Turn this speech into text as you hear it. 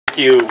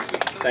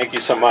Thank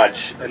you so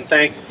much, and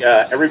thank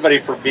everybody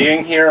for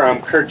being here.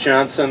 I'm Curt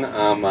Johnson.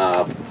 I'm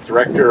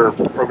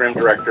Program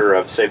Director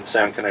of Save the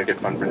Sound Connecticut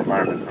Fund for the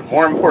Environment. But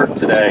more important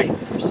today,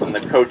 I'm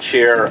the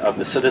co-chair of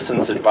the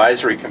Citizens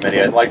Advisory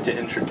Committee. I'd like to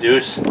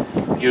introduce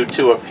you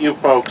to a few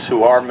folks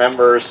who are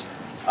members.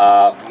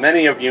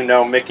 Many of you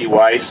know Mickey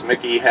Weiss.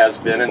 Mickey has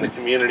been in the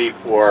community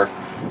for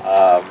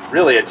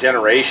really a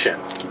generation,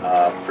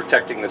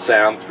 protecting the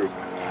sound through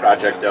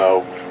Project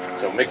O.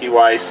 So Mickey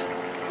Weiss,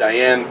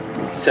 Diane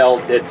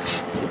Selditch,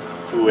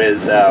 who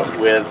is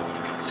with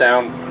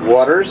Sound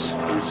Waters,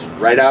 who's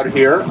right out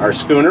here, our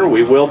schooner.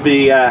 We will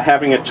be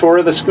having a tour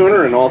of the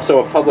schooner and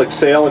also a public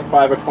sale at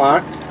 5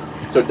 o'clock.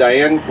 So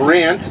Diane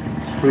Grant,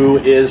 who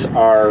is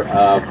our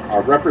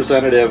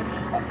representative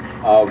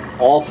of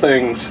all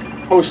things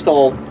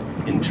coastal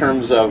in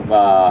terms of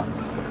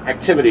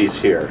activities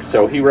here.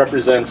 So he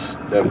represents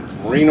the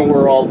marina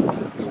world,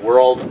 the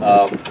world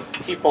of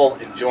people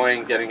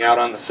enjoying getting out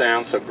on the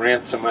sound. So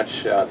Grant,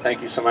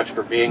 thank you so much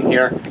for being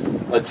here.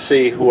 Let's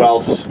see who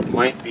else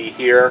might be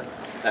here.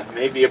 That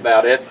may be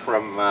about it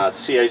from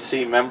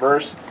CAC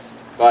members.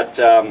 But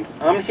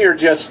I'm here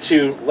just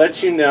to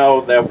let you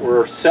know that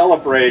we're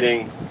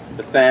celebrating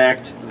the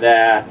fact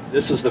that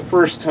this is the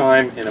first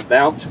time in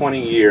about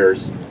 20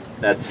 years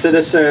that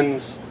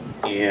citizens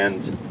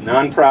and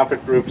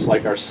nonprofit groups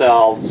like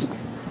ourselves,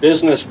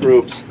 business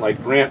groups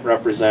like Grant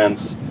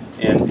represents,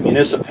 and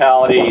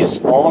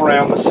municipalities all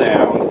around the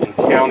Sound and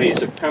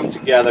counties have come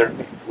together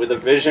with a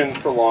vision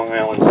for Long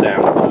Island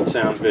Sound called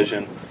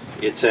SoundVision.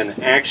 It's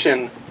an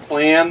action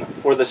plan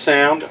for the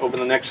Sound over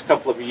the next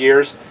couple of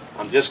years.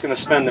 I'm just going to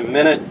spend a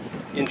minute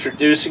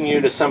introducing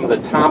you to some of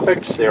the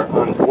topics. They're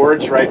on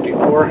boards right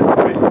before,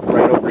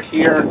 right over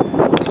here.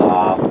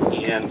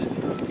 And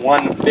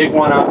one big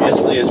one,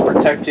 obviously, is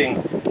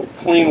protecting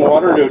clean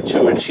water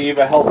to achieve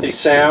a healthy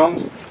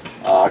sound.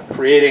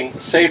 Creating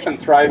safe and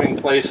thriving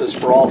places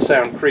for all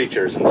sound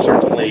creatures, and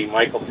certainly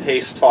Michael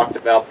Pace talked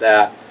about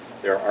that.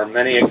 There are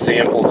many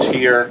examples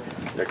here.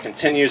 There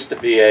continues to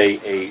be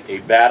a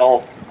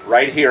battle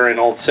right here in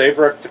Old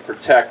Saybrook to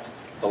protect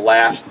the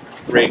last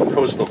great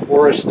coastal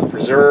forest, the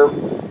preserve.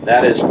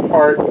 That is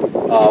part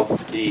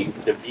of the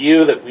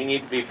view that we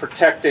need to be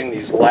protecting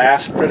these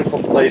last critical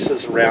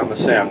places around the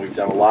Sound. We've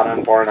done a lot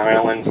on Barn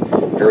Island,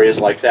 areas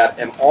like that,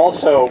 and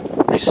also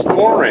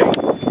restoring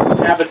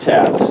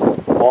habitats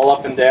all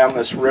up and down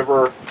this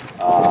river.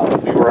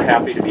 We were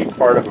happy to be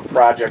part of a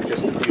project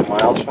just a few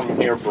miles from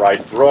here,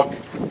 Bride Brook,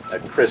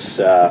 that Chris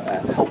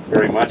helped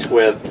very much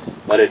with.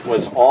 But it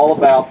was all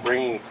about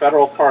bringing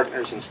federal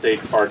partners and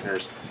state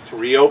partners to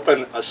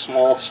reopen a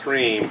small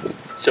stream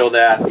so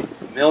that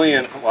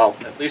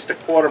at least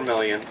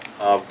 250,000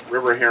 of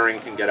river herring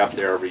can get up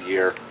there every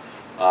year.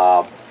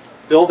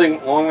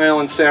 Building Long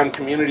Island Sound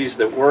communities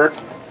that work.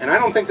 And I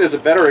don't think there's a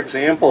better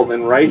example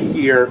than right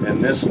here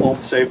in this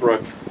Old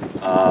Saybrook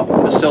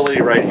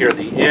facility right here,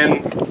 the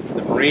inn,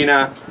 the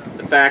marina,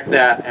 the fact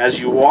that as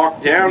you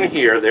walk down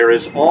here, there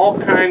is all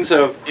kinds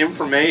of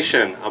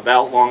information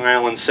about Long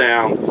Island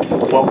Sound,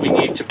 what we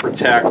need to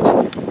protect,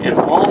 and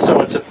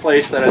also it's a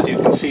place that, as you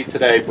can see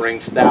today,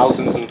 brings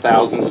thousands and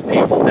thousands of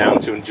people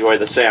down to enjoy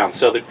the sound.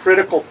 So the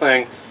critical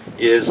thing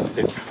is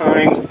the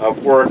kind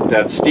of work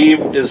that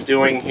Steve is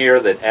doing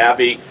here, that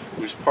Abby,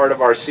 who's part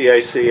of our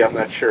CAC, I'm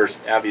not sure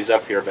Abby's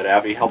up here, but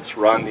Abby helps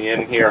run the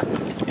inn here,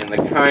 and the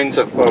kinds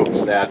of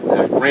folks that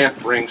Grant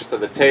brings to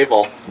the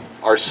table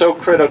are so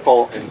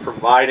critical in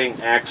providing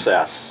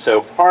access.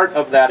 So part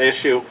of that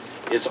issue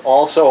is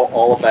also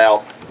all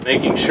about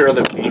making sure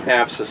that we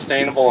have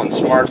sustainable and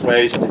smart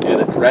ways to do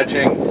the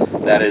dredging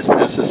that is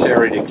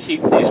necessary to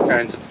keep these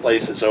kinds of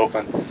places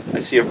open. I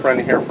see a friend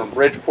here from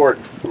Bridgeport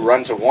who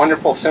runs a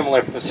wonderful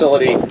similar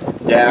facility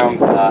down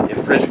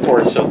in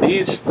Bridgeport. So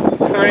these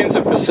kinds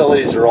of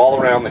facilities are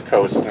all around the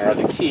coast and are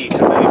the key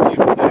to many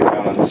people getting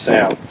out on the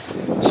Sound.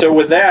 So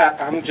with that,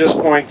 I'm just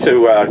going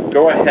to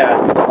go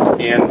ahead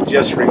and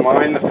just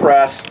remind the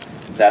press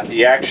that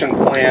the action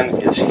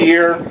plan is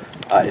here.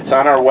 It's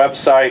on our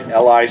website,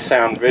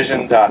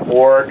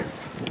 lisoundvision.org.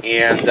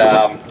 And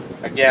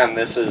again,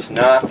 this is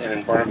not an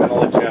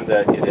environmental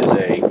agenda. It is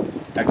an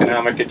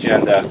economic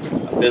agenda,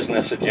 a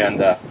business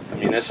agenda, a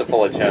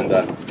municipal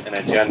agenda, an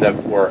agenda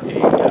for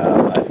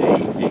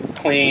a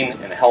clean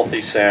and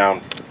healthy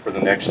sound for the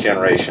next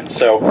generation.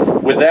 So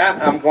with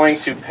that, I'm going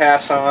to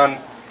pass on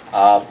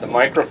the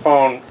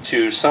microphone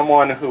to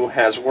someone who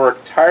has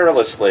worked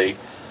tirelessly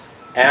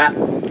at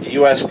the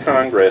U.S.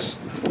 Congress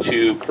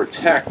to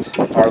protect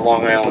our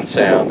Long Island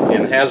Sound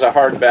and has a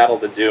hard battle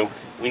to do.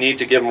 We need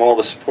to give him all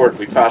the support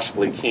we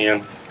possibly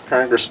can.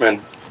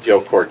 Congressman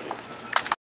Joe Curt.